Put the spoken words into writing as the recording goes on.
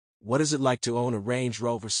What is it like to own a Range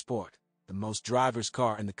Rover Sport, the most driver's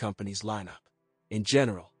car in the company's lineup? In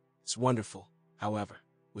general, it's wonderful, however,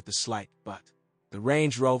 with a slight but. The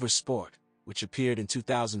Range Rover Sport, which appeared in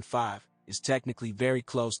 2005, is technically very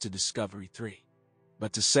close to Discovery 3.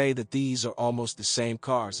 But to say that these are almost the same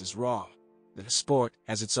cars is wrong. The Sport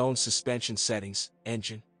has its own suspension settings,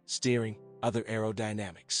 engine, steering, other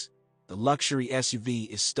aerodynamics. The luxury SUV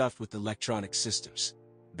is stuffed with electronic systems.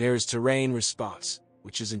 There is terrain response,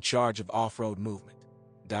 which is in charge of off-road movement.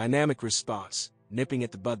 Dynamic response, nipping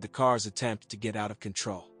at the bud the car's attempt to get out of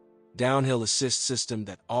control. Downhill assist system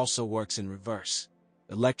that also works in reverse.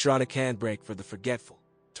 Electronic handbrake for the forgetful,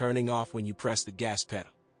 turning off when you press the gas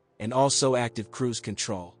pedal. And also active cruise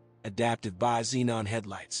control, adaptive bi-xenon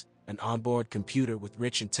headlights, an onboard computer with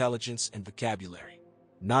rich intelligence and vocabulary.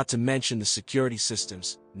 Not to mention the security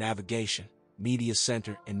systems, navigation, media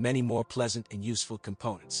center, and many more pleasant and useful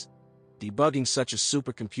components. Debugging such a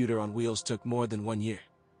supercomputer on wheels took more than 1 year.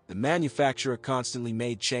 The manufacturer constantly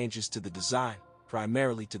made changes to the design,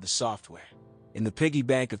 primarily to the software. In the piggy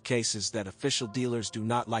bank of cases that official dealers do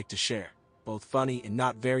not like to share, both funny and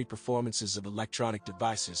not very performances of electronic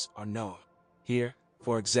devices are known. Here,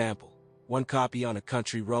 for example, one copy on a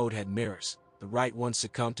country road had mirrors, the right one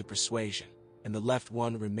succumbed to persuasion, and the left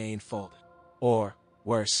one remained folded. Or,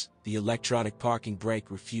 worse, the electronic parking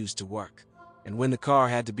brake refused to work. And when the car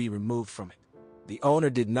had to be removed from it, the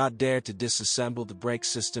owner did not dare to disassemble the brake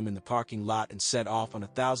system in the parking lot and set off on a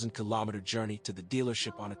 1,000-kilometer journey to the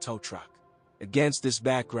dealership on a tow truck. Against this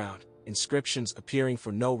background, inscriptions appearing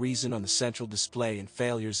for no reason on the central display and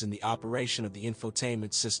failures in the operation of the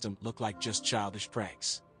infotainment system look like just childish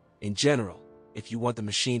pranks. In general, if you want the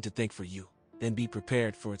machine to think for you, then be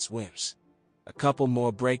prepared for its whims. A couple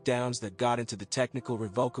more breakdowns that got into the technical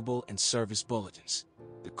revocable and service bulletins.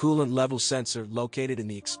 The coolant level sensor located in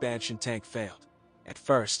the expansion tank failed. At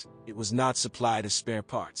first, it was not supplied as spare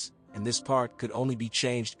parts, and this part could only be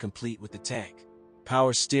changed complete with the tank.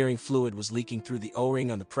 Power steering fluid was leaking through the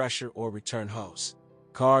O-ring on the pressure or return hose.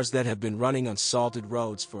 Cars that have been running on salted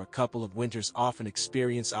roads for a couple of winters often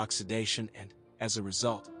experience oxidation and, as a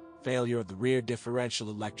result, failure of the rear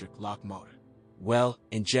differential electric lock motor. Well,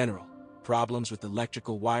 in general, problems with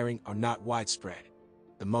electrical wiring are not widespread.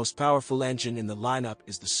 The most powerful engine in the lineup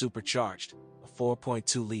is the supercharged, a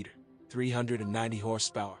 4.2-liter, 390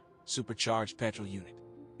 horsepower, supercharged petrol unit.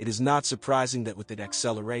 It is not surprising that with it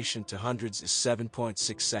acceleration to hundreds is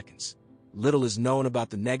 7.6 seconds. Little is known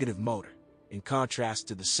about the negative motor, in contrast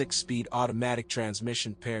to the 6-speed automatic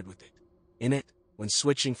transmission paired with it. In it, when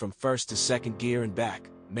switching from first to second gear and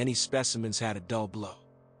back, many specimens had a dull blow.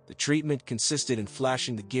 The treatment consisted in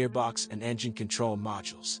flashing the gearbox and engine control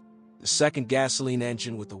modules. The second gasoline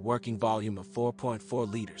engine with a working volume of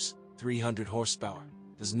 4.4 liters, 300 horsepower,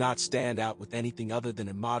 does not stand out with anything other than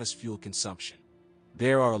a modest fuel consumption.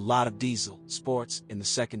 There are a lot of diesel sports in the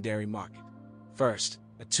secondary market. First,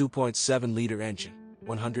 a 2.7-liter engine,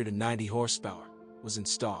 190 horsepower, was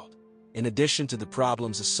installed. In addition to the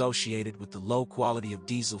problems associated with the low quality of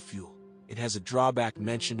diesel fuel, it has a drawback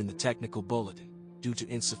mentioned in the technical bulletin. Due to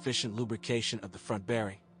insufficient lubrication of the front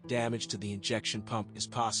bearing, damage to the injection pump is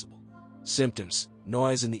possible. Symptoms: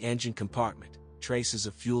 noise in the engine compartment, traces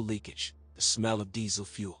of fuel leakage, the smell of diesel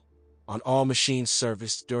fuel. On all machines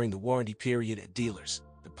serviced during the warranty period at dealers,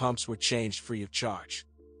 the pumps were changed free of charge.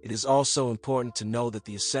 It is also important to know that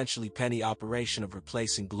the essentially penny operation of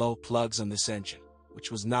replacing glow plugs on this engine,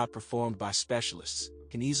 which was not performed by specialists,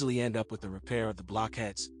 can easily end up with the repair of the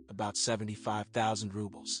blockheads, about 75,000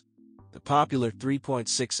 rubles. The popular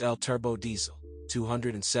 3.6L turbo diesel,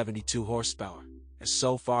 272 horsepower, has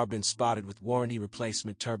so far been spotted with warranty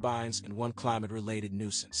replacement turbines and one climate-related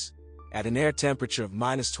nuisance. At an air temperature of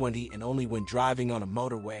 -20 and only when driving on a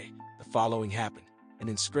motorway, the following happened. An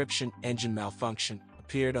inscription, engine malfunction,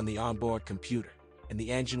 appeared on the onboard computer, and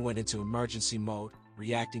the engine went into emergency mode,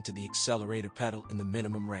 reacting to the accelerator pedal in the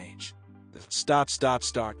minimum range. The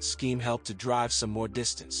stop-start scheme helped to drive some more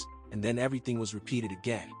distance, and then everything was repeated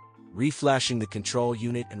again. Reflashing the control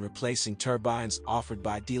unit and replacing turbines offered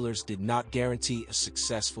by dealers did not guarantee a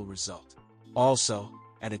successful result. Also,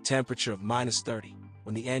 at a temperature of -30,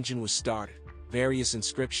 when the engine was started, various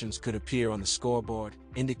inscriptions could appear on the scoreboard,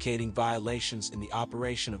 indicating violations in the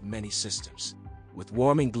operation of many systems. With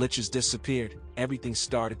warming glitches disappeared, everything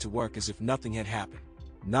started to work as if nothing had happened.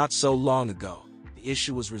 Not so long ago, the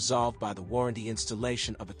issue was resolved by the warranty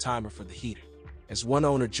installation of a timer for the heater. As one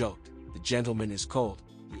owner joked, "The gentleman is cold.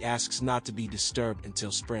 He asks not to be disturbed until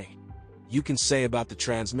spring." You can say about the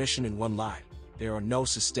transmission in one line: there are no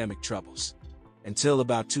systemic troubles. Until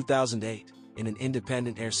about 2008, in an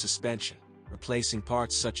independent air suspension, Replacing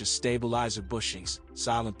parts such as stabilizer bushings,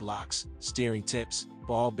 silent blocks, steering tips,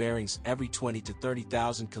 ball bearings every 20 to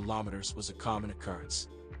 30,000 kilometers was a common occurrence.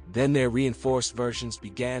 Then their reinforced versions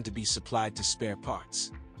began to be supplied to spare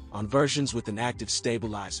parts. On versions with an active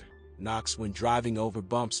stabilizer, knocks when driving over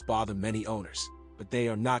bumps bother many owners, but they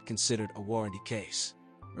are not considered a warranty case.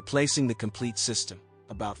 Replacing the complete system,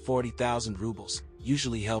 about 40,000 rubles,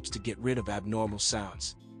 usually helps to get rid of abnormal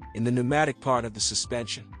sounds. In the pneumatic part of the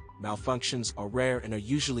suspension, malfunctions are rare and are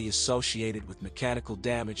usually associated with mechanical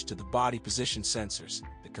damage to the body position sensors,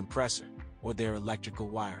 the compressor, or their electrical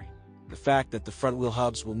wiring. The fact that the front wheel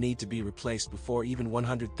hubs will need to be replaced before even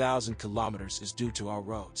 100,000 kilometers is due to our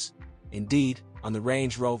roads. Indeed, on the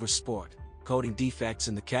Range Rover Sport, coating defects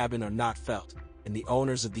in the cabin are not felt, and the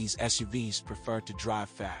owners of these SUVs prefer to drive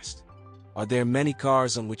fast. Are there many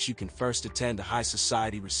cars on which you can first attend a high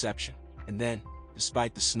society reception, and then,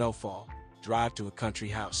 despite the snowfall, drive to a country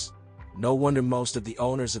house? No wonder most of the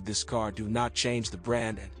owners of this car do not change the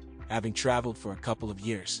brand and, having traveled for a couple of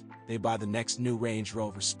years, they buy the next new Range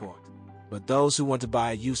Rover Sport. But those who want to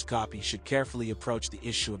buy a used copy should carefully approach the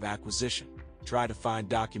issue of acquisition. Try to find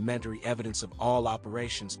documentary evidence of all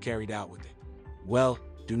operations carried out with it. Well,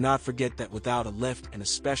 do not forget that without a lift and a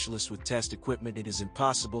specialist with test equipment, it is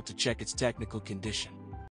impossible to check its technical condition.